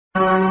The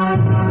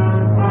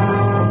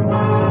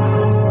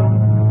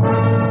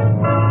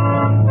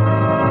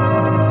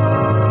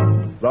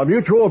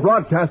Mutual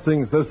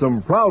Broadcasting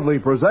System proudly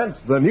presents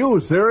the new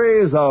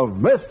series of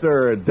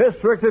Mr.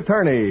 District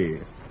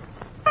Attorney.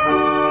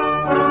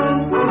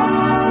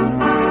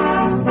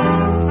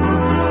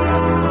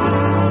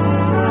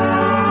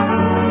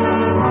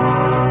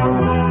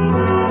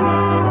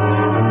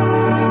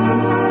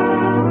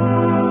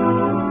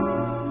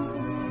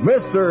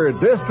 Mr.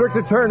 District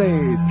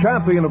Attorney,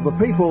 champion of the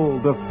people,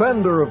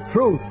 defender of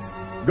truth,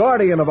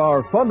 guardian of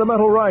our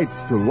fundamental rights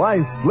to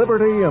life,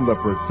 liberty, and the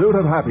pursuit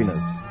of happiness.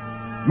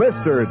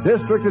 Mr.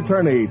 District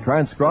Attorney,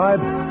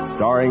 transcribed,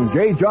 starring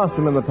Jay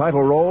Johnston in the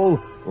title role,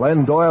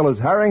 Len Doyle as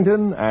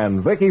Harrington,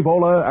 and Vicky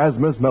Vola as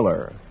Miss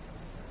Miller.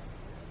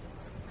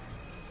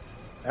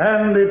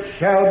 And it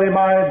shall be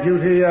my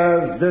duty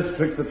as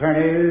District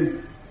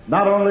Attorney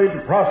not only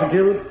to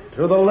prosecute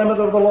to the limit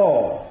of the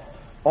law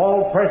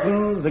all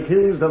persons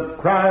accused of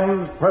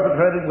crimes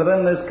perpetrated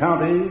within this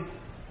county,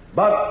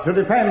 but to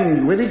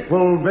defend with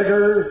equal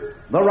vigor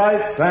the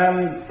rights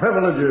and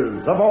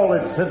privileges of all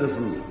its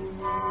citizens.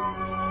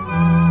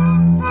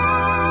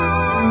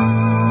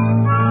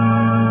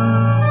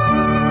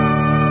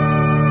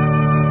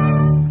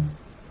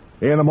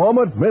 In a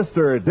moment,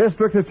 Mr.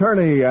 District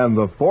Attorney and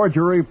the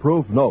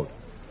forgery-proof note.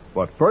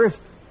 But first,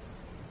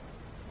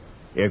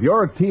 if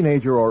you're a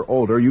teenager or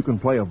older, you can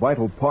play a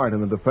vital part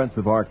in the defense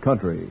of our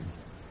country.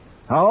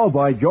 How?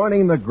 By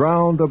joining the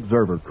Ground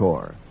Observer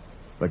Corps.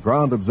 The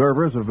Ground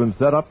Observers have been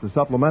set up to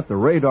supplement the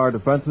radar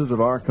defenses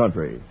of our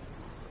country.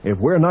 If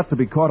we're not to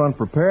be caught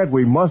unprepared,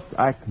 we must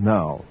act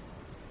now.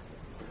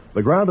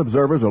 The Ground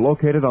Observers are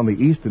located on the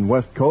east and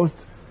west coasts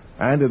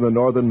and in the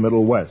northern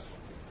Middle West.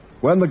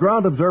 When the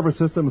Ground Observer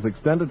system is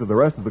extended to the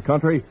rest of the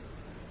country,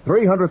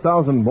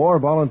 300,000 more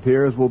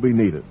volunteers will be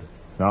needed.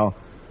 Now,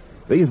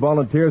 these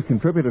volunteers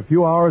contribute a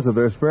few hours of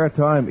their spare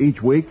time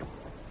each week,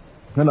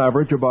 an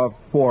average about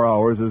 4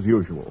 hours as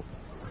usual.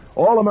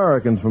 All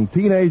Americans from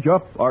teenage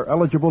up are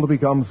eligible to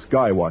become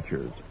sky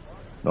watchers.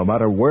 No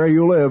matter where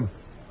you live,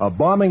 a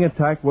bombing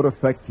attack would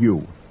affect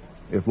you.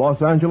 If Los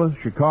Angeles,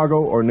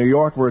 Chicago, or New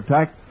York were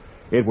attacked,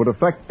 it would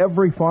affect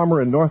every farmer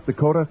in North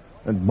Dakota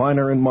and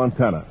miner in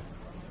Montana.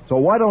 So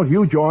why don't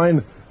you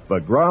join the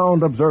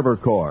Ground Observer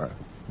Corps?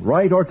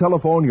 Write or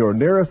telephone your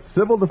nearest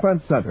Civil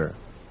Defense Center.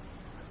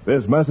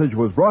 This message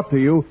was brought to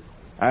you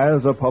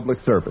as a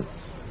public service.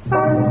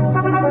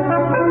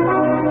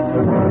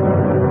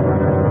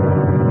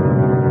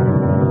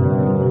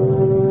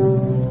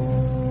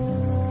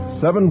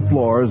 7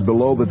 floors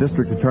below the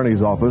district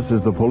attorney's office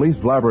is the police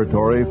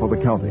laboratory for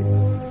the county.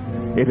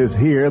 It is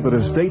here that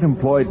a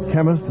state-employed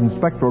chemist and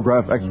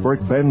spectrograph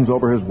expert bends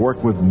over his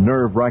work with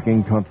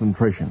nerve-wracking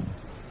concentration.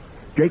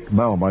 Jake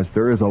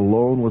Malmeister is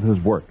alone with his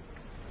work,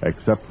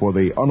 except for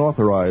the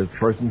unauthorized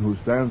person who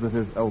stands at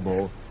his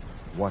elbow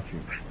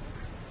watching.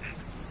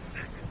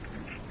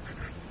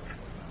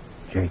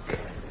 Jake,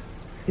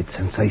 it's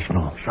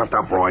sensational. Shut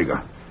up,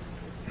 Roiger.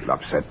 You'll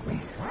upset me.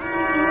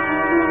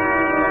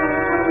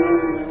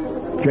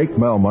 Jake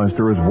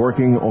Malmeister is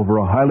working over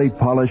a highly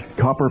polished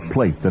copper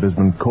plate that has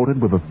been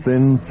coated with a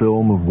thin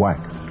film of wax.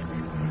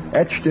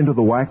 Etched into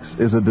the wax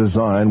is a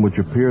design which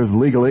appears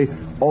legally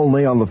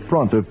only on the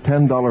front of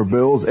 $10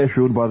 bills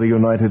issued by the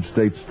United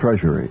States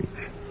Treasury.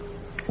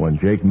 When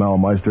Jake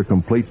Malmeister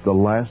completes the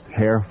last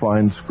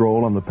hair-fine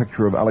scroll on the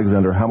picture of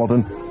Alexander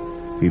Hamilton,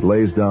 he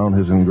lays down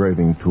his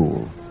engraving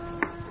tool.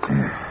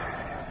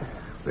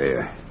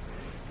 There.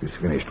 It's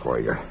finished,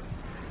 Roiger.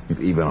 If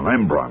even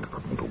Rembrandt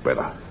couldn't do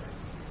better.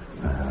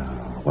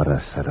 What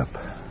a setup.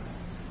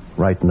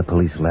 Right in the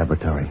police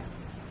laboratory.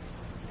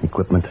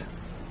 Equipment,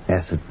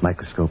 acid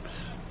microscopes.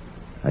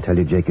 I tell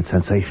you, Jake, it's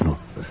sensational.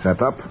 The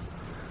setup?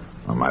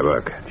 On my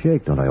work.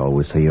 Jake, don't I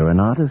always say you're an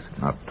artist?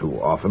 Not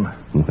too often.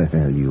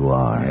 Well, you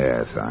are.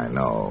 Yes, I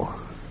know.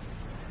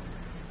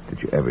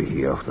 Did you ever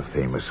hear of the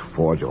famous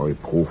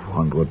forgery-proof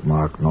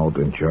 100-mark note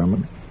in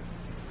Germany?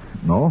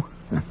 No?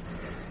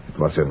 It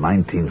was in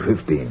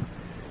 1915.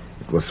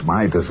 It was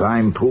my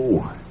design,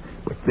 too.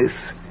 But this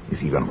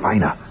is even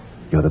finer.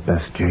 You're the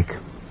best, Jake.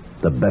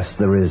 The best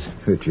there is.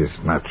 Which is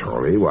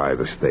naturally why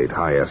the state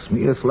hires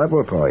me as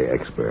laboratory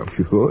expert.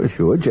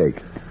 Sure, Jake.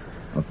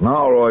 But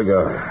now,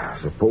 Roiger,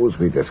 suppose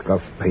we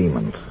discuss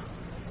payment.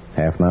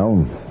 Half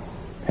now,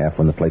 half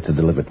when the plates are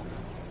delivered.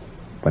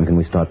 When can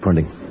we start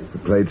printing? The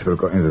plates will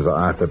go into the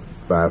art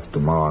bath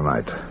tomorrow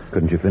night.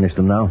 Couldn't you finish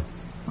them now?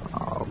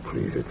 Oh,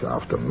 please, it's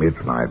after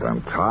midnight.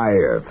 I'm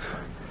tired.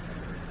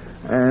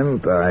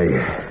 And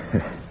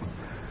I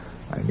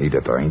need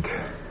a drink.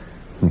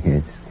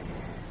 Yes.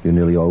 You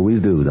nearly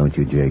always do, don't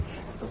you, Jake?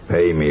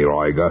 Pay me,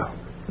 Roiger.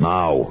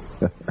 Now.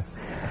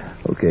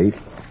 Okay.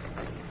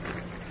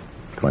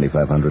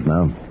 2,500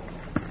 now.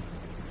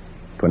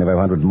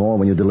 2,500 more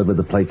when you deliver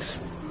the plates.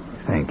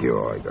 Thank you,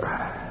 Roiger.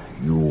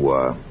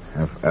 You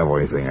have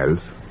everything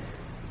else?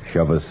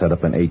 Shovers set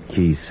up in 8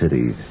 key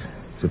cities.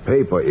 The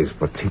paper is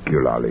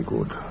particularly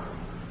good.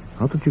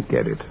 How did you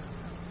get it?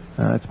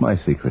 It's my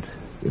secret.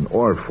 In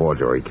all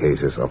forgery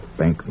cases of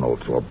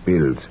banknotes or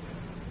bills,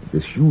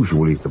 It's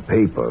usually the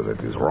paper that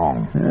is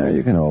wrong.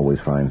 You can always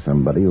find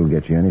somebody who'll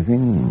get you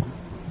anything,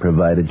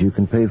 provided you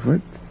can pay for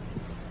it.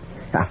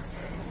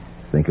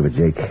 Think of it,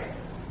 Jake.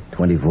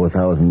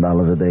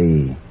 $24,000 a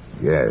day.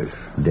 Yes.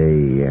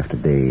 Day after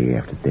day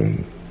after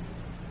day.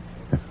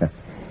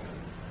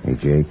 Hey,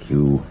 Jake,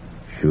 you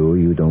sure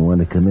you don't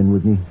want to come in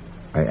with me?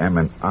 I am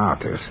an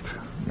artist.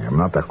 I am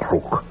not a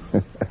crook.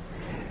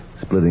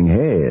 Splitting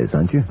hairs,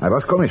 aren't you? I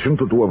was commissioned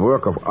to do a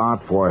work of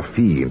art for a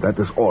fee, that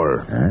is all.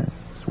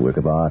 This work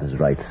of art is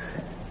right.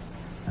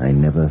 I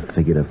never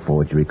figured a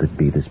forgery could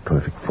be this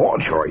perfect.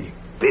 Forgery?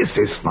 This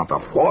is not a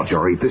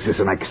forgery. This is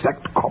an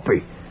exact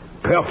copy.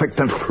 Perfect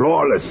and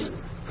flawless.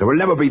 They will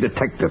never be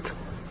detected.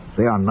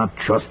 They are not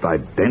just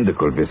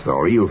identical with the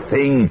real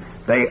thing.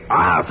 They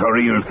are the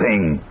real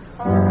thing.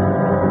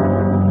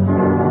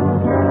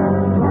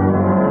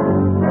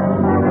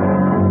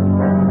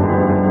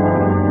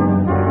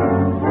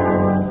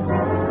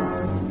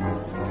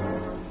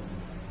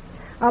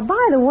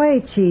 By the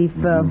way, Chief,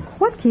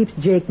 what keeps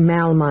Jake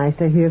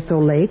Malmeister here so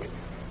late?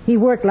 He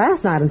worked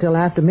last night until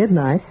after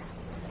midnight.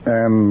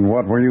 And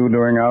what were you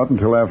doing out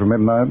until after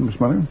midnight, Miss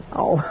Miller?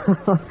 Oh,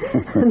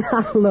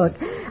 now look,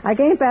 I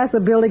came past the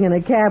building in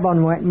a cab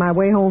on my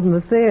way home from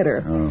the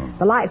theater. Oh.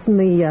 The lights in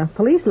the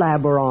police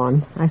lab were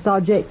on. I saw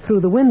Jake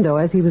through the window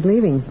as he was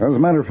leaving. As a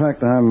matter of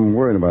fact, I'm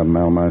worried about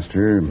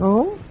Malmeister.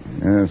 Oh?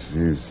 Yes,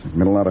 he's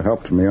been a lot of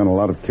help to me on a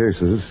lot of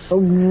cases.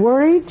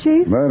 Worried,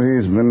 Chief? But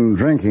he's been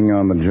drinking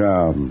on the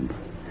job.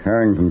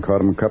 Harrington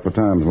caught him a couple of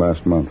times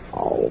last month.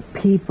 Oh,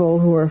 people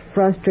who are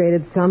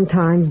frustrated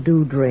sometimes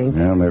do drink.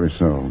 Yeah, maybe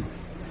so.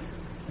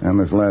 And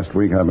this last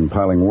week I've been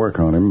piling work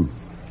on him.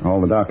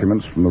 All the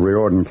documents from the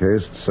Riordan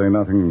case say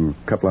nothing.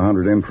 A couple of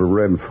hundred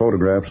infrared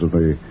photographs of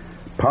the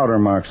powder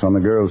marks on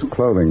the girl's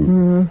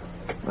clothing.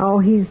 Oh,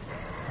 he's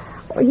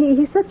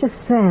such a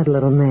sad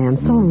little man,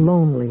 so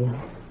lonely.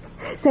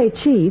 Say,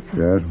 Chief.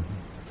 Yes?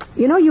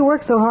 You know, you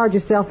work so hard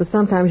yourself that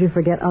sometimes you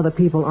forget other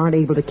people aren't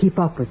able to keep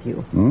up with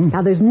you.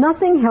 Now, there's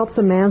nothing helps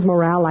a man's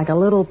morale like a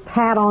little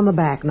pat on the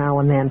back now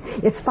and then.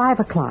 It's 5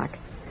 o'clock.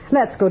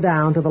 Let's go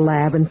down to the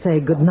lab and say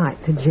goodnight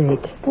to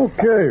Jake.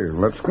 Okay,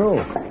 let's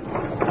go.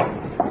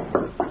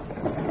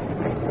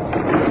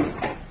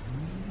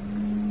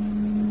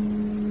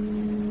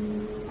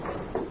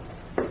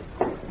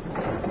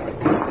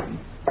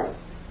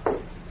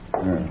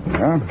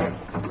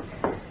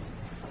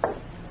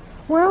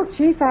 Well,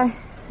 Chief, I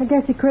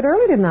guess he quit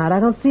early tonight. I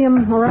don't see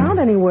him around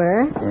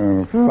anywhere.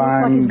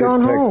 Fine he's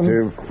gone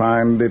home.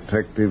 Fine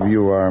detective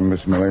you are,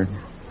 Miss Miller.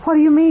 What do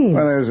you mean?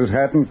 Well, there's his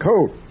hat and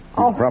coat.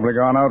 He's probably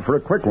gone out for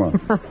a quick one.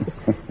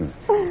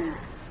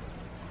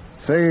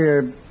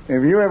 Say,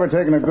 have you ever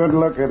taken a good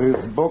look at his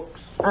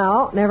books?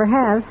 Oh, never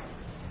have.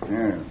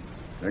 Yeah,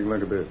 take a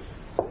look at this.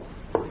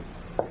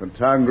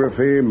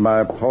 Photography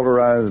by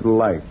polarized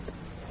light.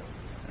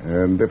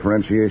 And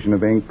differentiation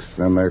of inks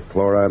and their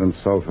chloride and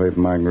sulfate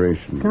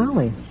migration.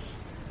 Golly.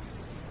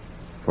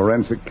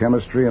 Forensic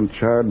chemistry and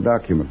charred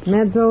documents.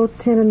 Mezzo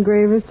tin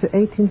engravers to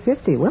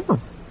 1850.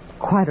 Well,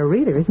 quite a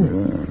reader, isn't it?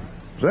 Yeah.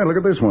 Say, look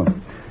at this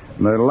one.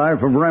 The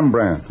Life of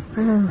Rembrandt.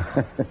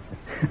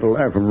 The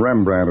Life of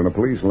Rembrandt in a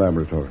police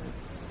laboratory.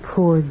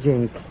 Poor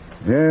Jake.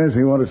 Yes,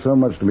 he wanted so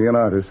much to be an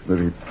artist that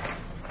he...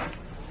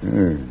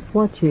 Yeah.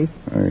 What, Chief?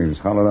 He's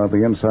hollowed out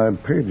the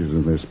inside pages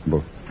of this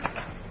book.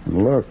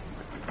 And look.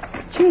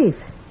 Chief,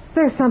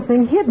 there's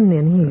something hidden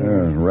in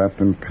here. Wrapped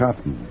in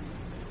cotton.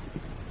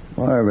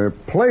 Why, they're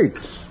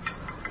plates.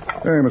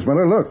 Hey, Miss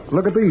Miller,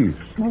 look at these.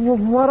 Well,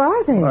 what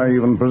are they? Why,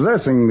 even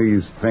possessing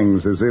these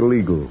things is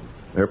illegal.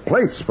 They're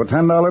plates for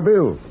 $10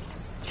 bills.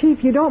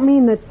 Chief, you don't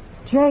mean that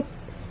Jake...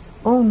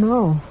 Oh,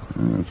 no.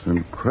 It's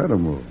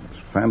incredible.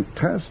 It's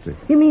fantastic.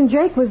 You mean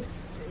Jake was...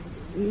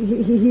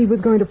 He was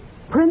going to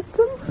print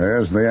them?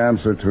 There's the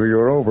answer to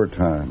your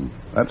overtime.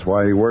 That's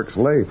why he works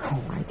late.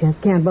 Oh, I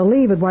just can't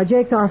believe it. Why,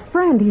 Jake's our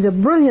friend. He's a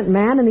brilliant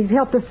man, and he's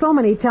helped us so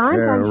many times.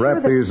 Yeah, I'm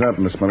wrap sure these up,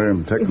 Miss Miller,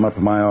 and take them up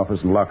to my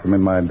office and lock them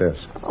in my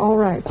desk. All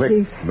right, Quick,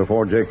 Chief.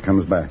 before Jake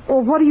comes back.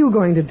 Well, what are you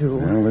going to do?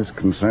 Well, this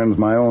concerns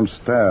my own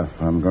staff.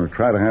 I'm going to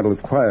try to handle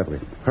it quietly.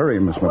 Hurry,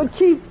 Miss Miller. Well,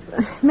 Chief,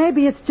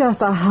 maybe it's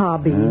just a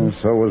hobby.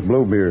 So was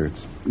Bluebeard's.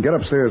 Get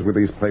upstairs with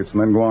these plates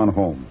and then go on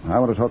home. I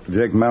want to talk to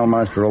Jake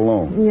Malmeister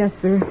alone. Yes,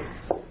 sir.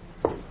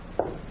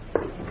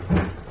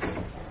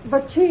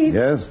 But, Chief...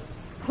 Yes?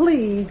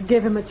 Please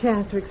give him a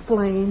chance to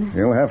explain.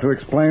 He'll have to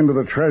explain to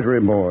the Treasury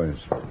boys.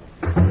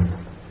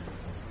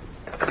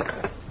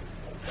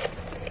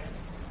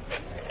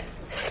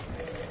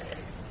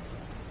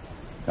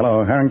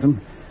 Hello,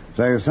 Harrington.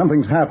 Say,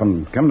 something's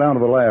happened. Come down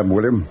to the lab,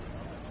 will you?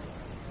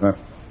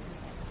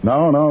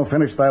 No,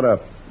 finish that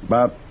up.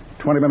 About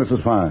 20 minutes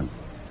is fine.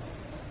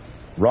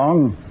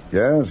 Wrong?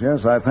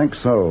 Yes, I think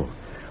so.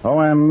 Oh,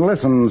 and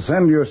listen,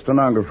 send your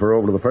stenographer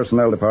over to the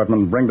personnel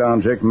department and bring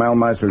down Jake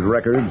Malmeister's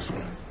records.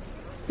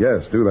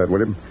 Yes, do that, will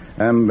you?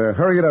 And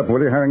hurry it up,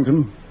 will you,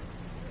 Harrington?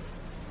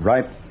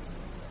 Right.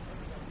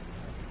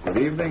 Good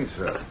evening,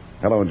 sir.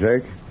 Hello,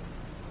 Jake.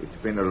 It's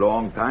been a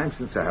long time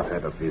since I have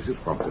had a visit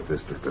from the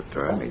district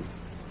attorney.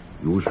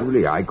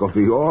 Usually I go to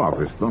your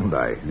office, don't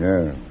I?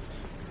 Yes.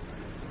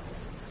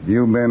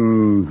 You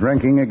been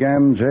drinking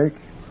again, Jake?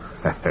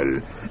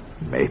 Well,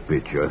 maybe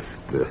just...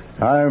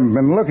 I've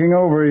been looking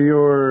over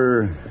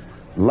your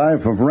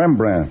Life of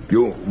Rembrandt.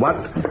 You what?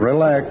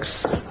 Relax.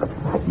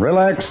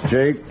 Relax,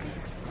 Jake.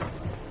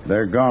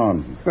 They're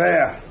gone.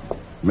 Where?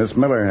 Miss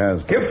Miller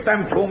has... Give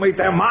them to me.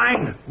 They're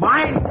mine.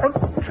 Mine.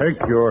 Take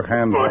your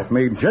hand off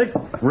me, Jake.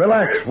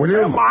 Relax, will you?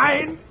 They're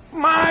mine.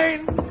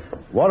 Mine.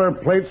 What are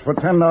plates for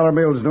 $10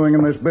 bills doing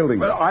in this building?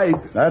 Well,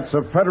 That's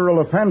a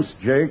federal offense,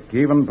 Jake,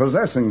 even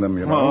possessing them,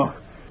 you know. Oh.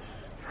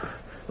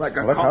 Like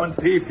a common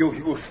thief,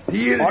 you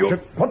steal. Watch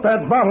it. Put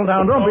that bottle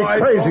down. Don't be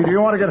crazy. Don't. Do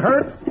you want to get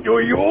hurt?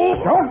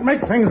 You. Don't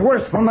make things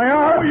worse than they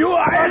are. You.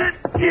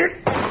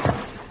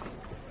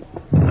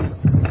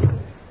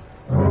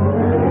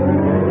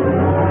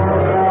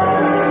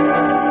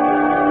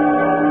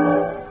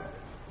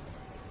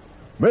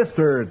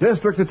 Mr.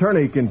 District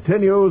Attorney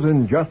continues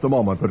in just a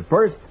moment. But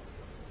first,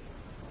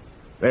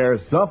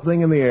 there's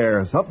something in the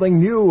air, something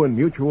new in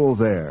Mutual's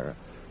air.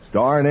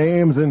 Star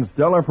names in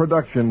stellar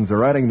productions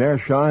are adding their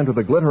shine to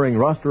the glittering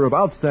roster of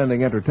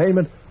outstanding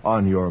entertainment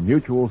on your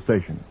Mutual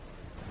station.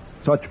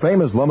 Such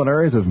famous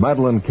luminaries as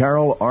Madeline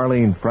Carroll,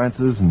 Arlene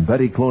Francis, and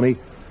Betty Clooney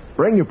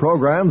bring you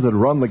programs that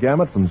run the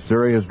gamut from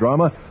serious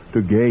drama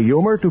to gay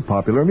humor to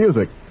popular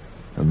music.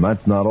 And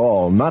that's not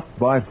all, not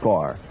by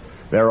far.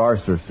 There are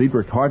Sir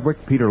Cedric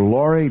Hardwicke, Peter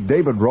Lorre,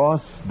 David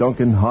Ross,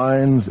 Duncan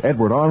Hines,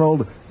 Edward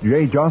Arnold,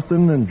 Jay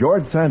Johnston, and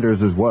George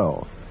Sanders as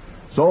well.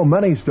 So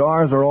many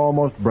stars are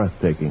almost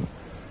breathtaking.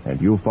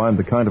 And you'll find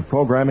the kind of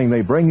programming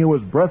they bring you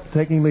is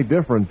breathtakingly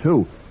different,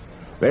 too.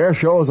 Their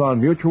shows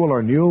on Mutual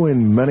are new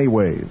in many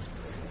ways.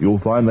 You'll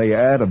find they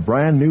add a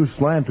brand new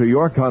slant to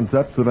your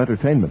concepts of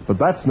entertainment. But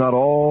that's not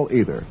all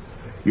either.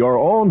 Your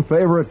own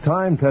favorite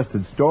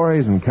time-tested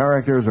stories and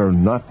characters are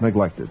not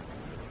neglected.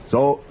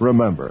 So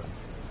remember,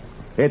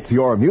 it's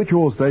your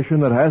Mutual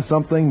station that has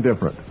something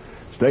different.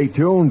 Stay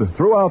tuned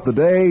throughout the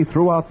day,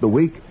 throughout the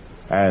week,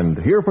 and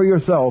hear for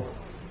yourself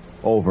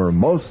over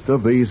most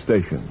of these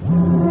stations.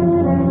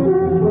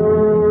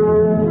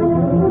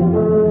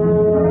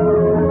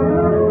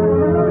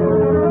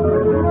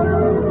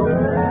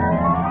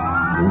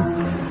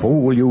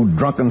 Fool, you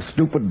drunken,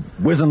 stupid,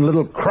 wizened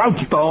little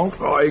crouch. Don't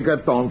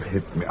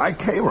hit me. I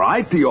came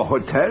right to your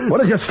hotel.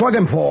 What did you slug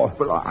him for?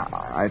 Well,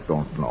 I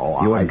don't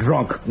know. You were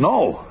drunk.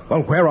 No.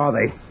 Well, where are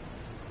they?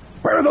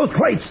 Where are those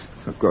plates?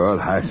 The girl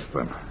has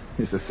them.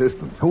 His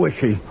assistant. Who is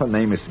she? Her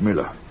name is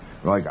Miller.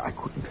 Like, I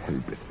couldn't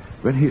help it.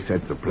 When he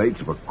said the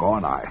plates were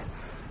gone, I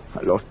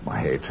lost my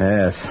head.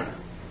 Yes.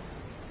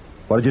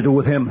 What did you do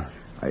with him?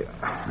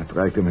 I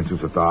dragged him into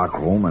the dark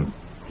room and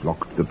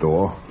locked the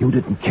door. You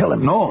didn't kill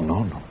him?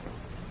 No.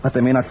 But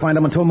they may not find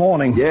him until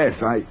morning.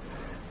 Yes, I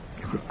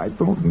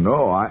don't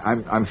know.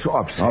 I'm so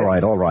upset.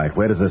 All right.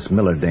 Where does this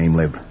Miller dame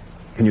live?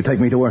 Can you take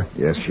me to her?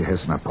 Yes, she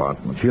has an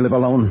apartment. She live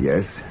alone?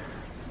 Yes.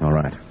 All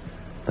right.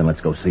 Then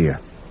let's go see her.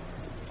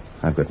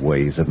 I've got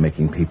ways of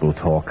making people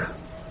talk,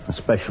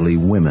 especially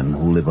women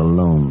who live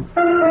alone.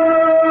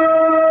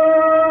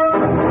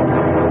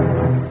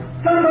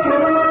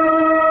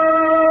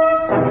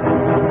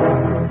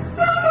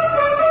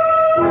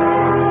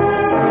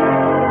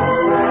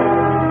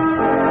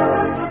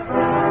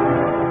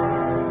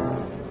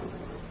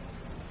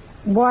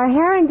 Why,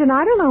 Harrington,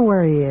 I don't know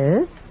where he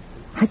is.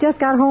 I just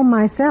got home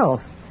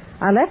myself.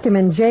 I left him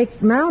in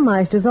Jake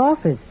Malmeister's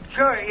office.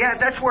 Sure, yeah,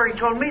 that's where he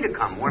told me to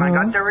come. When I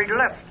got there, he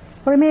left.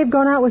 Well, he may have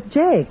gone out with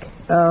Jake.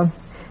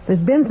 There's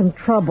been some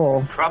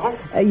trouble. Trouble?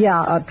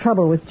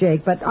 Trouble with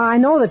Jake, but I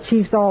know the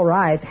chief's all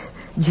right.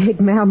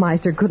 Jake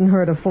Malmeister couldn't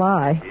hurt a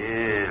fly.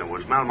 Yeah,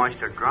 was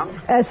Malmeister drunk?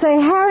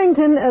 Say,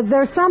 Harrington,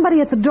 there's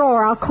somebody at the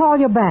door. I'll call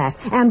you back.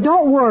 And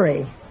don't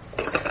worry.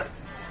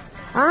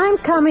 I'm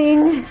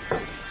coming.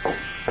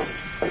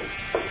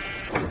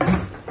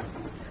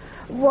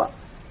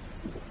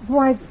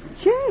 Why,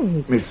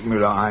 Jake. Miss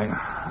Miller,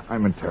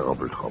 I'm in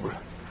terrible trouble.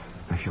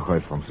 You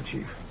heard from the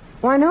chief.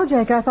 Why, no,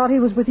 Jake. I thought he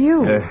was with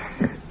you.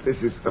 This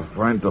is a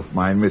friend of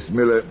mine, Miss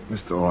Miller,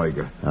 Mr.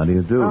 Euger. How do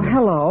you do? Oh,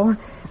 hello.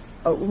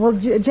 Well,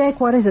 Jake,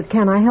 what is it?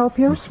 Can I help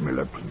you? Miss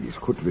Miller, please,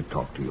 could we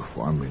talk to you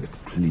for a minute,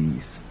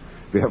 please?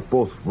 We have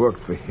both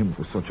worked for him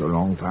for such a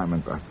long time,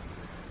 and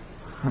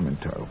I'm in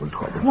terrible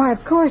trouble. Why,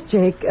 of course,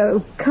 Jake.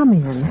 Come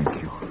in.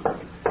 Thank you.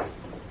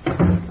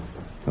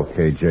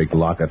 Okay, Jake,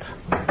 lock it.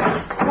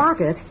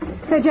 Lock it?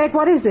 Say, Jake,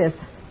 what is this?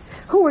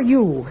 Who are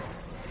you?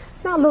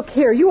 Now, look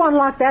here. You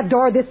unlock that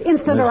door this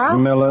instant or I'll...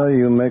 Miss Miller,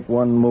 you make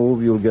one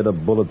move, you'll get a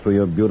bullet through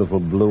your beautiful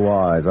blue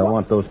eyes. I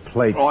want those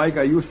plates.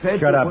 Euger, you said...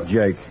 Shut up,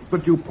 Jake.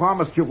 But you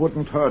promised you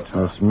wouldn't hurt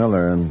her. Miss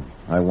Miller, and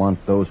I want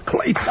those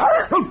plates.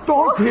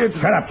 Don't hit.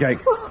 Shut up, Jake.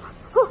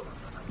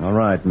 All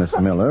right, Miss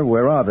Miller,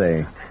 where are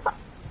they?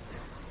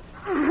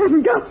 I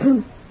haven't got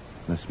them.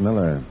 Miss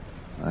Miller,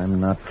 I'm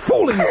not...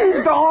 Fooling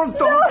you. Don't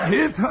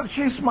hit her.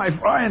 She's my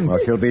friend. Well,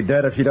 she'll be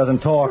dead if she doesn't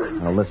talk.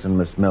 Now, listen,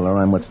 Miss Miller,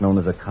 I'm what's known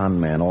as a con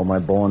man. All my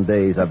born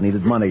days, I've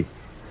needed money.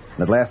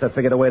 And at last, I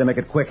figured a way to make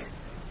it quick.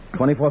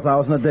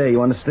 $24,000 a day,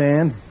 you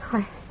understand?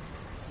 I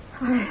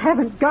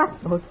haven't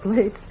got those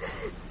plates.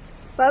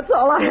 That's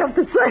all I have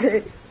to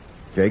say.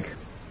 Jake,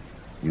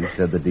 You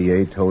said the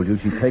DA told you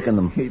she'd taken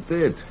them. He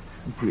did.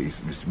 Please,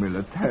 Miss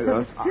Miller,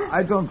 tell us.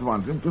 I don't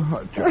want him to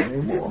hurt you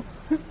anymore.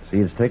 See,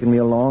 it's taken me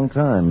a long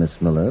time, Miss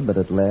Miller, but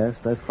at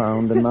last I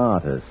found an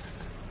artist.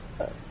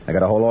 I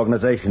got a whole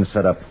organization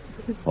set up,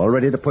 all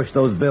ready to push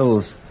those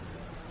bills.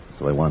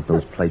 So I want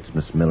those plates,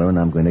 Miss Miller, and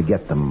I'm going to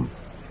get them.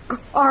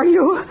 Are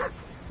you?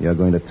 You're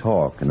going to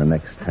talk in the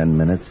next 10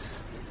 minutes.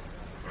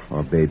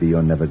 Or, baby,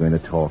 you're never going to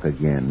talk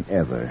again,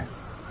 ever.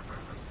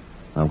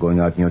 I'm going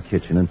out in your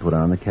kitchen and put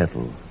on the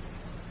kettle.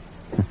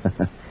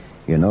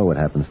 You know what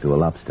happens to a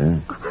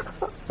lobster.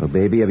 Well,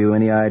 baby, have you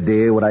any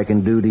idea what I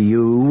can do to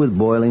you with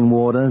boiling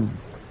water?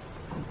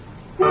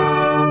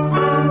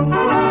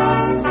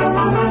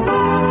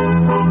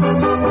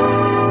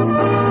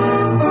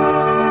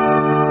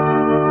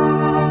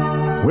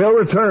 We'll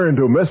return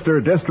to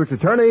Mr. District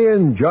Attorney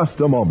in just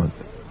a moment.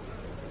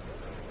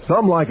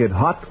 Some like it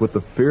hot with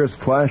the fierce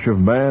clash of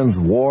man's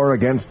war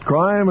against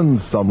crime,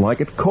 and some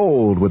like it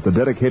cold with the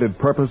dedicated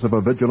purpose of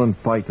a vigilant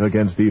fight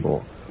against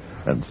evil.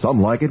 And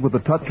some like it with the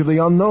touch of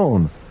the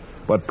unknown.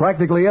 But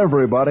practically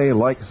everybody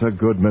likes a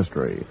good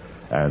mystery,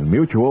 and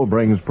Mutual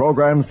brings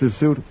programs to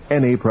suit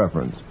any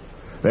preference.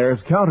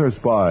 There's Counter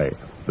Spy,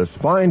 the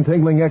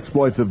spine-tingling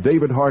exploits of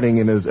David Harding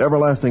in his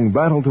everlasting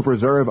battle to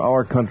preserve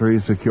our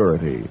country's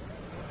security.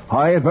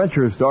 High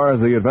Adventure stars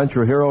the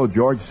adventure hero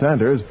George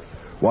Sanders,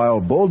 while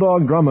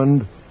Bulldog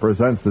Drummond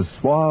presents the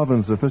suave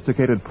and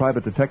sophisticated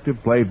private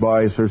detective played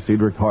by Sir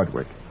Cedric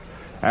Hardwicke.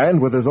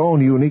 And with his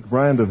own unique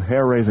brand of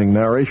hair-raising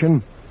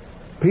narration,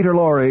 Peter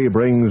Lorre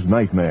brings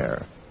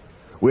Nightmare.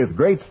 With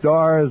great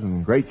stars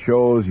and great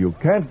shows, you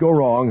can't go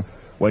wrong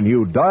when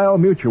you dial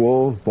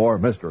Mutual for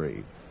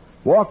mystery.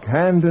 Walk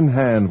hand in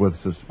hand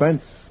with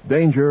suspense,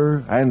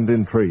 danger, and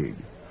intrigue.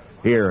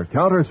 Hear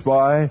Counter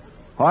Spy,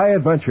 High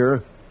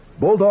Adventure,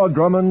 Bulldog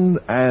Drummond,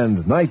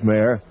 and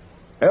Nightmare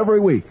every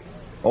week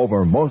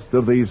over most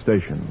of these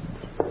stations.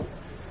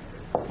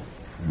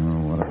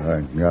 Oh, what have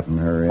I gotten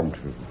her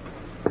into?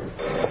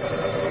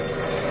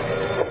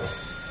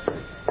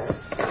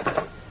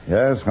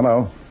 Yes,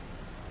 hello.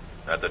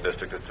 At the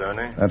district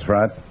attorney? That's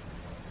right.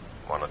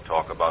 Want to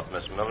talk about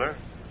Miss Miller?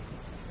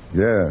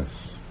 Yes.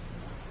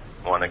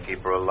 Want to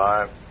keep her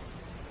alive?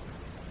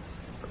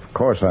 Of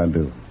course I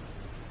do.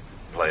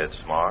 Play it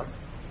smart?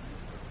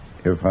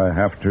 If I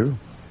have to.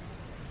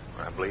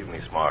 Believe me,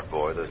 smart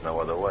boy, there's no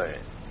other way.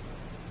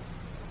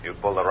 You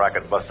pull the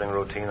racket-busting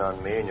routine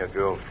on me, and your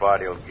girl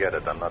Friday will get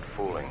it. I'm not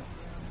fooling.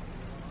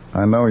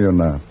 I know you're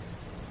not.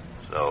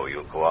 So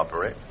you'll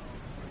cooperate?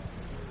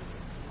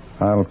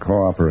 I'll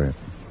cooperate.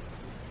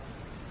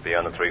 Be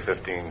on the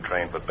 3:15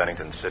 train for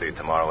Bennington City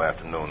tomorrow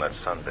afternoon. That's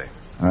Sunday.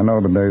 I know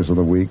the days of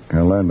the week. I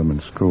learned them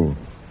in school.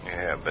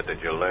 Yeah, but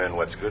did you learn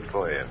what's good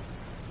for you?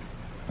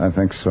 I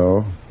think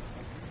so.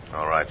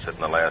 All right, sit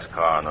in the last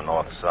car on the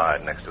north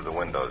side next to the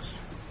windows.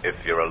 If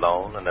you're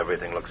alone and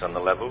everything looks on the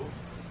level,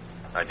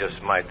 I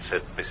just might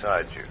sit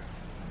beside you.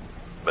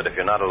 But if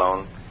you're not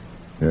alone...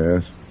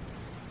 Yes?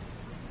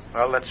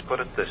 Well, let's put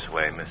it this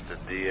way, Mr.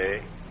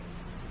 D.A.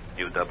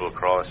 You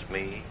double-cross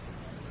me,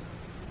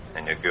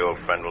 and your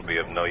girlfriend will be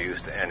of no use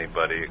to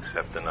anybody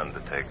except an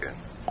undertaker.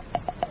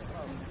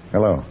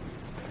 Hello.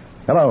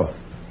 Hello.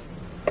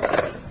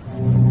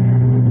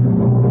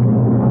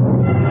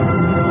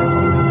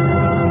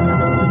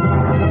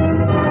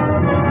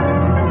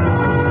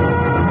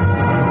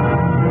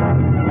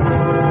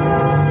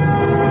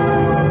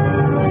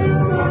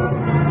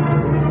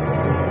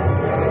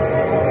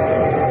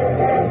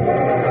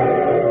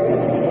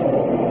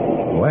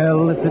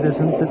 It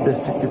isn't the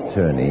district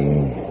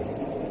attorney.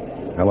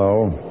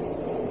 Hello.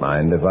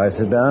 Mind if I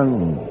sit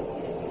down?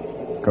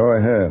 Go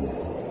ahead.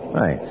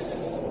 Thanks.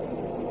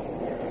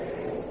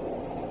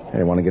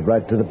 Hey, want to get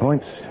right to the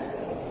point?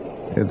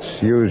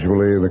 It's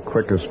usually the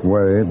quickest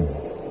way.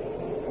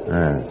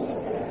 Yes.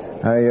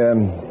 I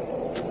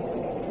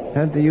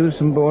had to use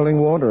some boiling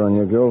water on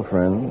your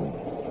girlfriend.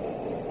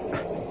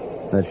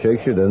 That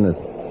shakes you, doesn't it?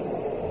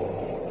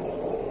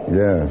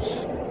 Yes.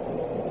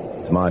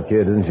 Smart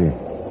kid, isn't she?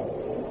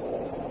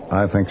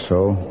 I think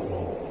so.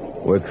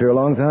 Worked for you a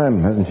long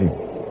time, hasn't she?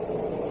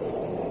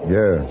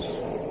 Yes.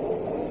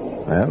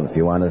 Well, if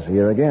you want to see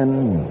her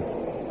again,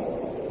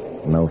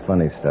 no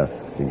funny stuff.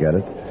 You got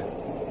it?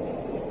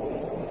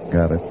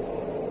 Got it.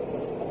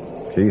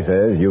 She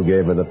says you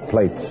gave her the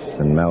plates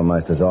in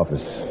Malmeister's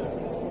office.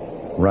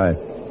 Right.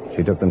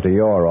 She took them to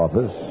your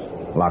office,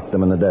 locked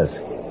them in the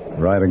desk.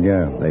 Right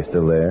again. They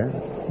still there?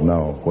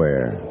 No.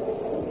 Where?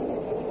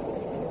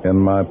 In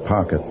my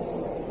pocket.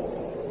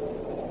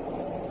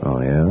 Oh,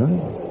 yeah?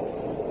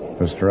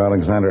 Mr.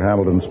 Alexander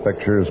Hamilton's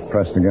picture is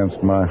pressed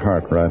against my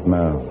heart right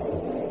now.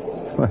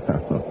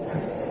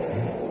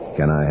 Well,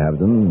 can I have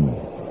them?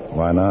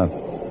 Why not?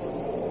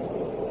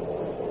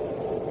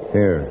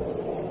 Here,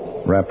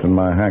 wrapped in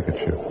my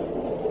handkerchief.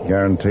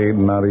 Guaranteed,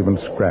 not even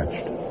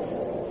scratched.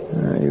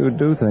 You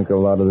do think a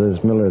lot of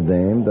this Miller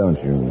dame, don't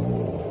you?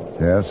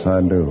 Yes,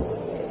 I do.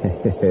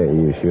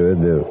 You sure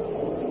do.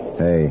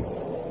 Hey,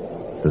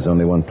 there's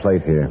only one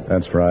plate here.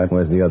 That's right.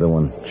 Where's the other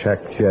one?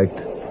 Checked?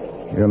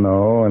 You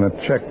know, in a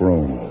check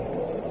room.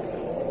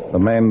 The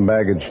main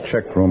baggage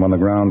check room on the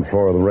ground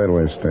floor of the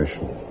railway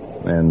station.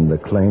 And the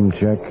claim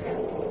check?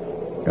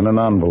 In an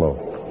envelope.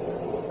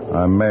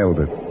 I mailed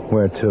it.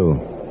 Where to?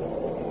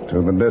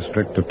 To the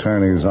district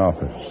attorney's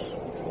office.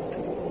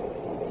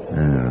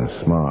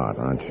 Smart,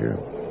 aren't you?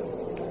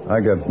 I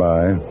get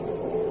by.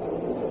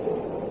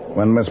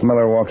 When Miss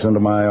Miller walks into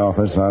my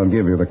office, I'll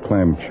give you the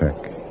claim check.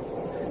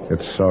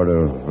 It's sort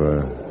of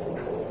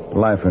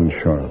life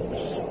insurance.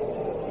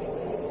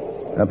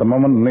 At the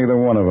moment, neither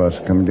one of us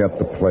can get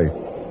the plate.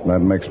 That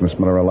makes Miss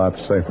Miller a lot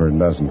safer,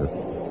 doesn't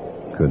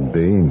it? Could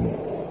be.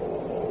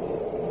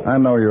 I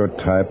know your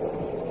type.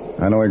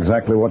 I know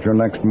exactly what your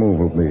next move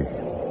will be.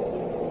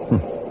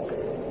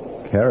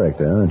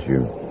 Character, aren't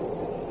you?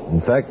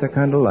 In fact, I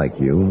kind of like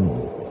you.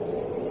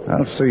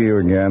 I'll see you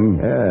again.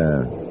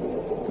 Yeah.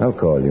 I'll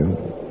call you.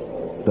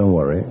 Don't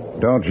worry.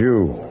 Don't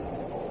you?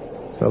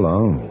 So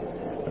long.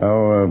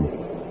 Oh,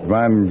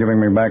 mind giving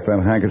me back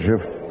that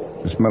handkerchief?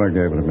 Miss Miller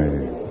gave it to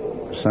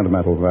me.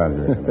 Sentimental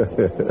value.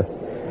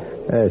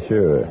 Yeah,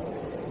 sure.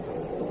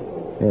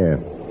 Here.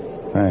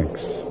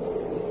 Thanks.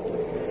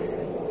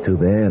 Too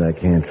bad I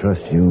can't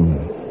trust you.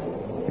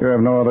 You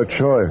have no other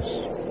choice.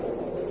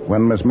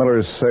 When Miss Miller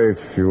is safe,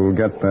 you'll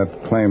get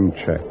that claim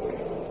check.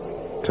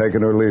 Take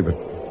it or leave it.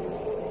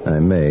 I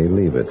may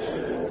leave it.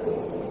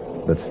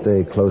 But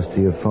stay close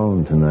to your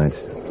phone tonight.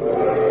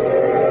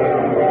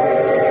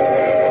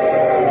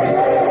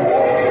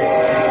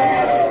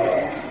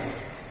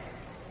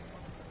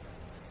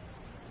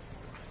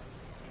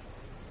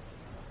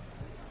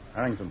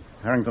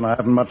 Harrington, I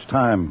haven't much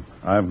time.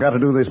 I've got to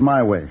do this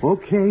my way.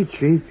 Okay,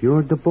 Chief,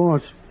 you're the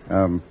boss.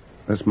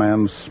 This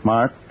man's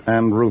smart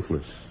and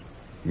ruthless.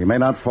 He may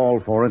not fall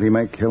for it. He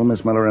may kill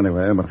Miss Miller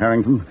anyway. But,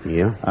 Harrington,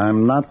 Yeah?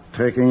 I'm not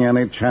taking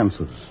any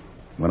chances.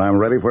 When I'm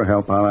ready for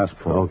help, I'll ask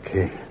for it.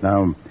 Okay.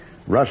 Now,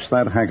 rush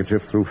that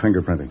handkerchief through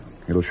fingerprinting.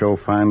 It'll show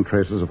fine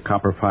traces of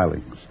copper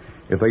filings.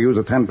 If they use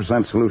a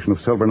 10% solution of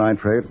silver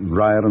nitrate,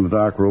 dry it in a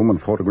dark room, and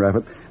photograph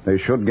it, they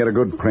should get a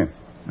good print.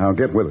 Now,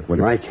 get with it, will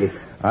you? Right, Chief.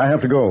 I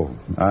have to go.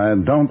 I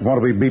don't want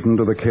to be beaten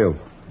to the kill.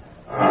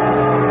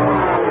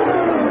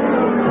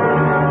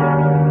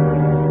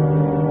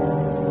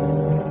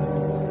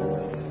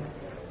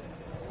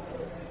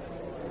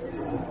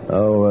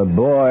 Oh,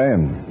 boy.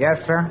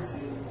 Yes, sir?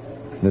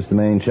 This the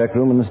main check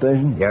room in the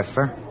station? Yes,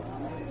 sir?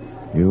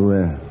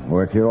 You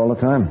work here all the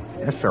time?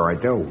 Yes, sir, I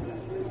do.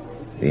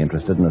 Be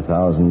interested in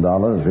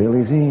 $1,000 real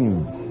easy?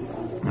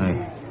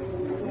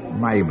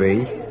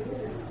 Maybe.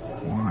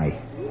 Why?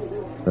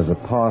 There's a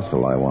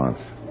parcel I want.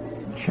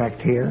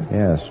 Checked here?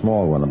 Yeah, a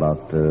small one,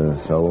 about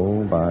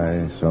so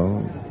by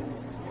so.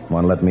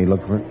 Want to let me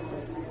look for it?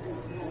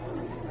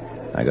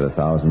 I got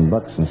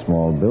 $1,000 in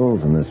small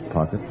bills in this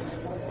pocket.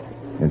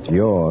 It's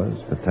yours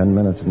for 10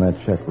 minutes in that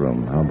check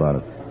room. How about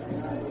it?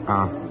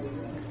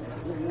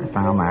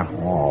 Down that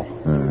hall.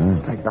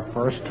 Uh-huh. Take the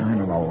first turn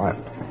to the left.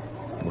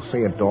 You'll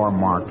see a door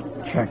marked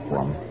check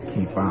room.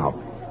 Keep out.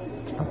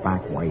 It's the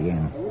back way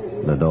in.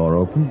 The door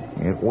open?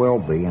 It will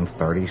be in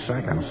 30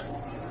 seconds.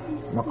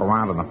 Look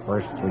around in the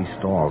first 3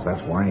 stalls.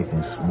 That's where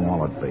anything small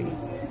would be.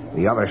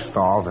 The other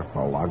stalls are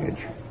for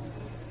luggage.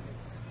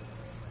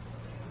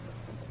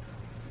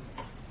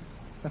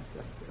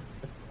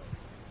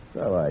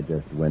 So I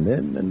just went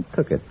in and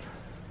took it.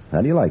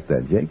 How do you like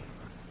that, Jake?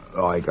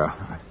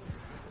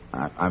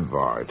 I'm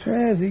bored.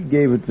 Yes, he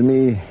gave it to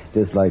me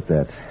just like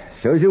that.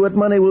 Shows you what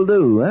money will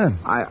do, huh?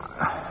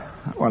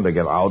 I want to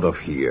get out of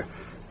here.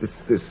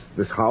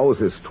 This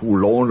house is too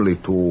lonely,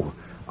 too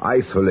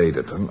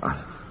isolated.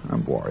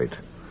 I'm worried.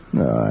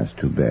 No, that's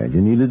too bad.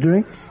 You need a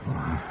drink?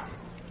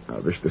 I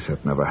wish this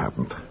had never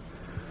happened.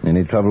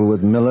 Any trouble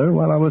with Miller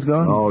while I was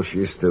gone? Oh,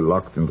 she's still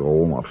locked in the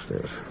room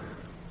upstairs.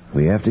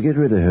 We have to get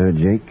rid of her,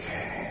 Jake.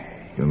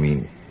 You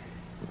mean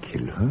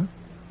kill her?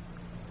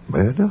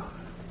 Murder?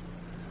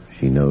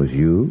 She knows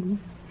you.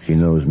 She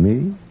knows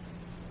me.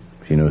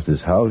 She knows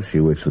this house. She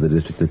works for the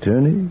district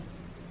attorney.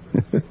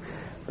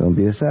 Don't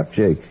be a sap,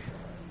 Jake.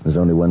 There's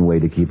only one way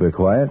to keep her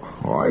quiet.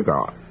 Oh,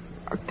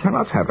 I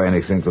cannot have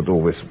anything to do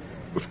with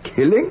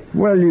killing.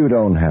 Well, you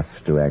don't have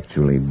to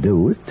actually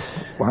do it.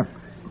 What?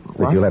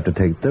 But you'll have to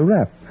take the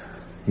rap.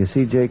 You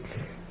see, Jake,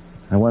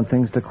 I want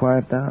things to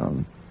quiet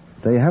down.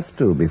 They have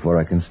to before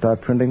I can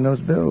start printing those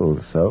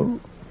bills. So,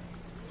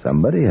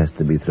 somebody has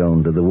to be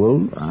thrown to the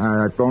wolves.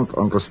 I don't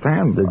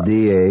understand. The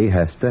DA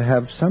has to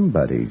have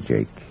somebody,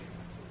 Jake.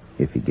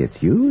 If he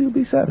gets you, he'll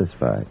be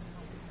satisfied.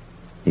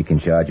 He can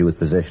charge you with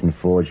possession of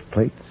forged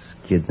plates,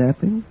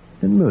 kidnapping,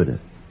 and murder.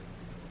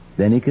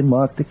 Then he can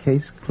mark the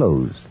case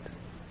closed.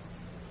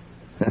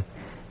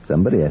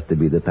 Somebody has to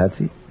be the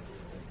patsy.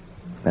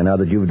 And now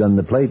that you've done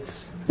the plates,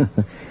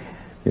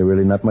 you're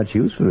really not much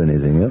use for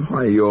anything else.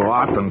 Why, you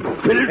rotten,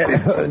 filthy...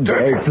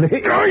 Jake,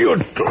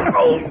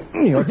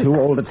 you're too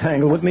old to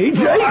tangle with me,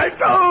 Jake. I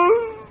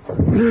don't...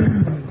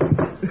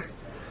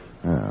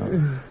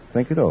 Now,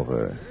 think it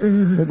over.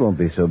 It won't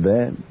be so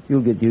bad.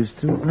 You'll get used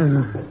to it.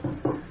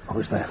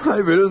 Who's that?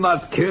 I will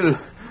not kill.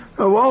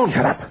 I won't.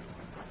 Shut up.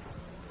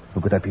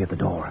 Who could that be at the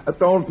door? I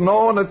don't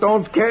know and I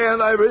don't care,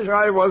 and I wish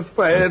I was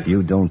Fred. If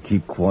you don't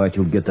keep quiet,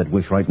 you'll get that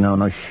wish right now.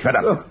 Now, shut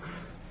up.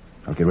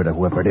 I'll get rid of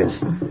whoever it is.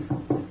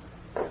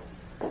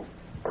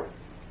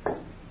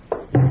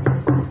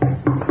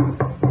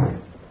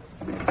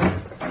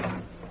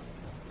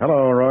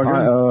 Hello,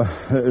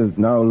 Roger.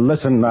 Now,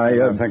 listen,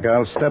 I think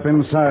I'll step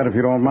inside if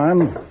you don't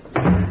mind.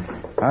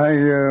 I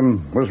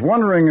was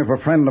wondering if a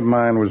friend of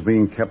mine was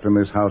being kept in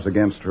this house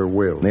against her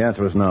will. The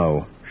answer is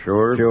no.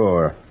 Sure?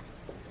 Sure.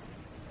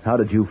 How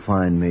did you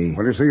find me?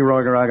 Well, you see,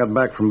 Roger, I got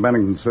back from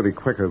Bennington City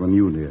quicker than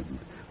you did.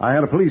 I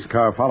had a police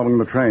car following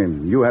the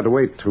train. You had to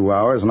wait 2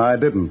 hours, and I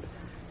didn't.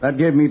 That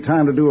gave me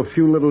time to do a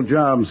few little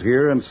jobs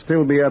here and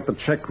still be at the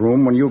check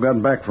room when you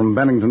got back from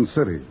Bennington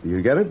City. Do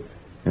you get it?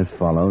 It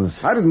follows.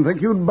 I didn't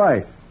think you'd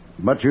bite,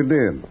 but you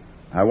did.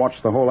 I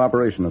watched the whole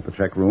operation at the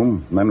check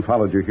room and then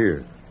followed you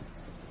here.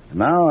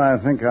 Now I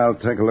think I'll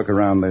take a look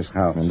around this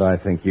house. And I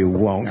think you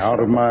won't. Out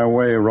of my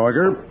way,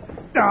 Roger.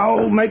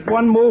 Oh, make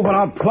one move and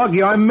I'll plug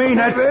you. I mean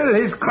it. Well,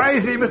 he's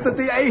crazy, Mr.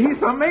 D.A.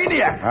 He's a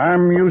maniac.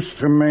 I'm used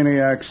to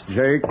maniacs,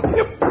 Jake.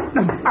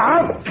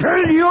 I'll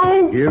kill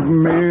you. Give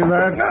me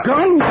that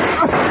gun.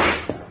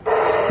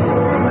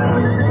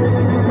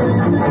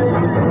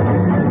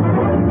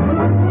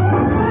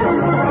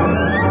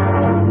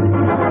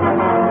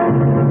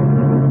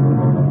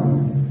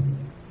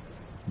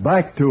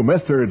 Back to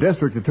Mr.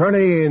 District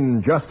Attorney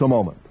in just a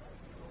moment.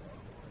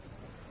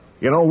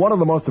 You know, one of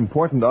the most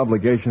important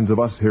obligations of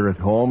us here at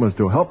home is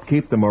to help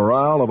keep the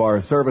morale of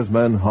our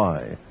servicemen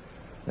high.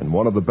 And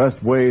one of the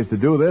best ways to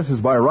do this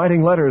is by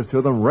writing letters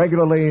to them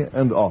regularly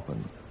and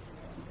often.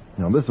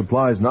 Now, this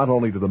applies not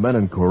only to the men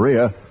in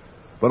Korea,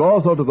 but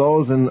also to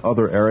those in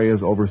other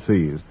areas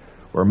overseas,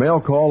 where mail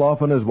call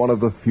often is one of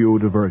the few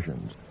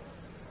diversions.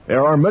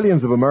 There are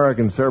millions of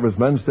American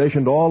servicemen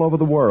stationed all over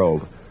the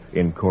world,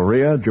 in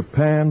Korea,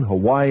 Japan,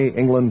 Hawaii,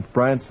 England,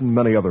 France, and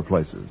many other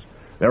places.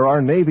 There are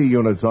Navy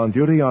units on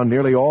duty on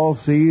nearly all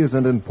seas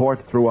and in port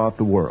throughout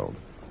the world.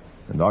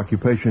 And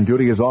occupation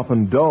duty is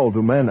often dull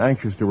to men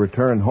anxious to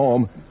return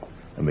home,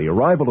 and the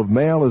arrival of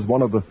mail is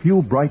one of the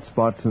few bright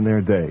spots in their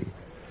day.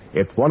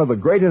 It's one of the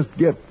greatest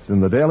gifts in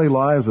the daily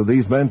lives of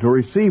these men to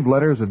receive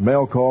letters and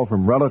mail call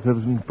from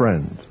relatives and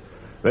friends.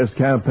 This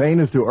campaign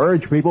is to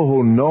urge people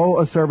who know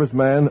a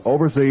serviceman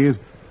overseas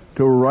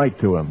to write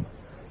to him.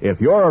 If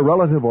you're a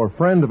relative or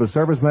friend of a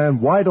serviceman,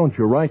 why don't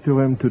you write to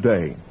him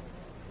today?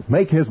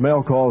 Make his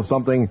mail call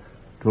something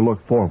to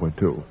look forward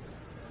to.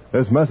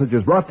 This message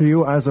is brought to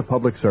you as a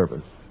public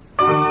service.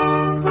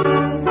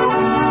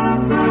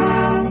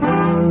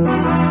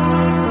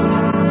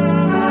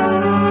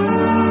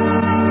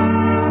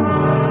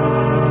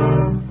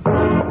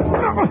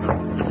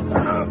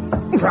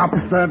 Drop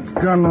that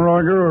gun,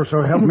 Roger, or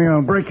so help me,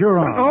 I'll break your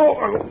arm. Oh,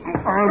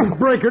 I'll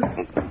break it.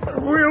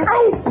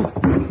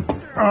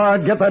 All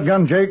right, get that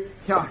gun, Jake.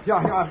 Yeah,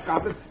 I've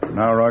got it.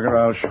 Now, Roger,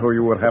 I'll show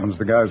you what happens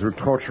to guys who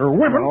torture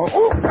women.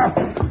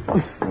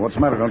 What's the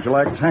matter? Don't you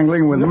like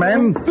tangling with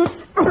men?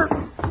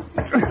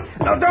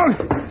 No, don't.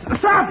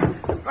 Stop.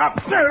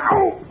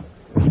 Oh.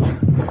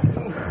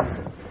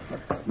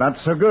 Not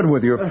so good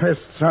with your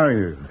fists, are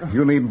you?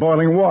 You need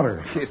boiling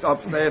water. She's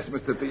upstairs,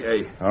 Mr.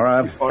 D.A. All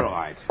right. All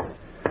right.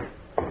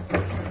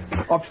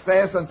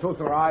 Upstairs and to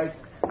the right.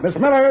 Miss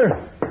Miller!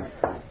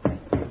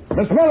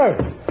 Miss Miller!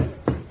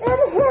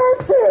 I'm here,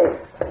 too.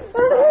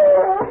 I'm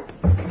here.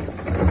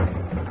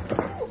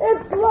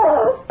 It's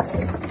low.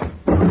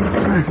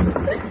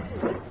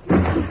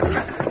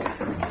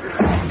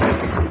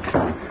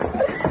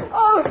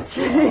 Oh,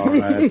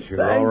 gee.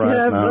 You're all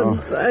right now.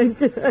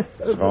 Thank you.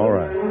 It's all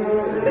right.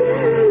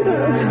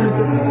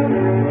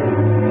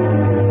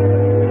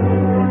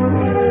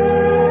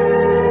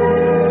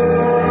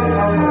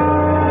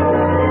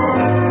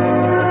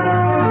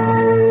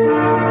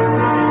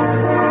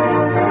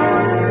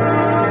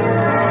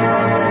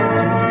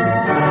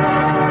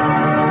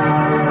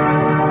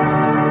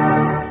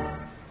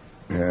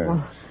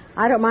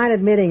 I don't mind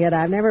admitting it.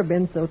 I've never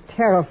been so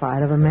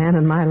terrified of a man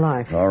in my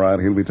life. All right,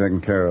 he'll be taken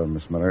care of,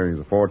 Miss Miller. He's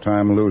a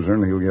 4-time loser,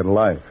 and he'll get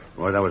life.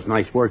 Boy, that was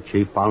nice work,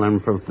 Chief, following him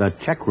from the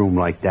check room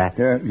like that.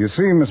 Yeah, you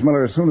see, Miss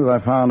Miller, as soon as I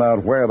found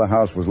out where the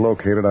house was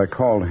located, I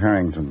called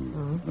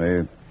Harrington.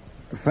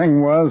 The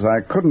thing was,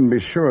 I couldn't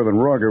be sure that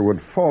Roger would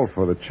fall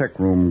for the check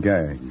room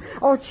gag.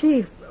 Oh,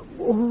 Chief,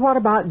 what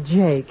about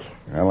Jake?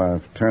 Well,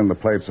 I've turned the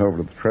plates over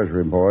to the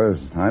Treasury boys.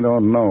 I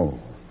don't know.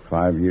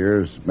 5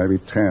 years, maybe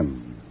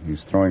 10. He's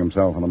throwing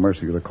himself on the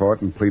mercy of the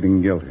court and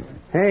pleading guilty.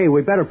 Hey,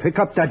 we better pick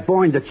up that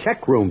boy in the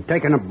check room.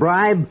 Taking a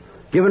bribe?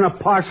 Giving a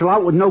parcel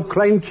out with no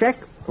claim check?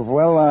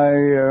 Well,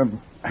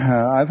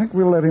 I think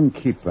we'll let him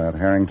keep that,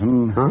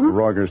 Harrington. Huh?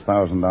 Roger's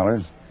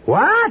 $1,000.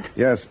 What?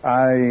 Yes,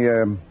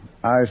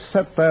 I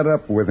set that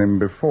up with him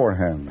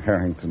beforehand,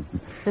 Harrington.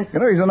 You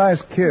know, he's a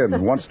nice kid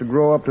and wants to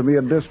grow up to be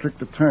a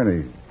district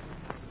attorney.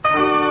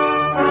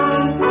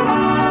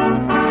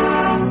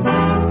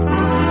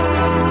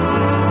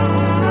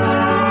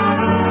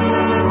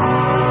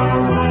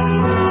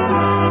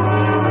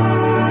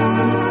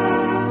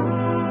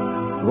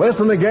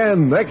 Listen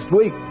again next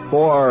week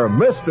for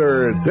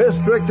Mr.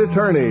 District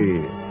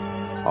Attorney.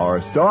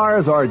 Our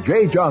stars are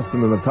Jay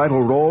Johnston in the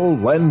title role,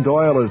 Len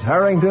Doyle as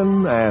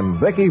Harrington, and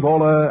Vicky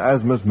Vola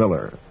as Miss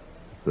Miller.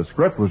 The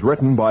script was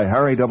written by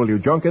Harry W.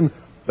 Junkin.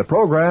 The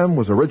program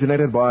was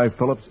originated by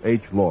Phillips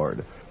H.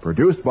 Lord,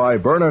 produced by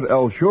Bernard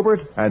L. Schubert,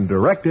 and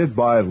directed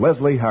by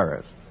Leslie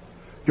Harris.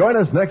 Join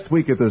us next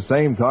week at the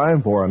same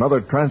time for another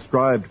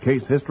transcribed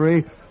case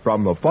history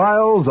from the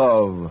files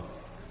of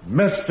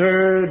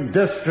Mr.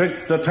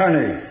 District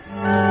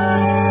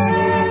Attorney.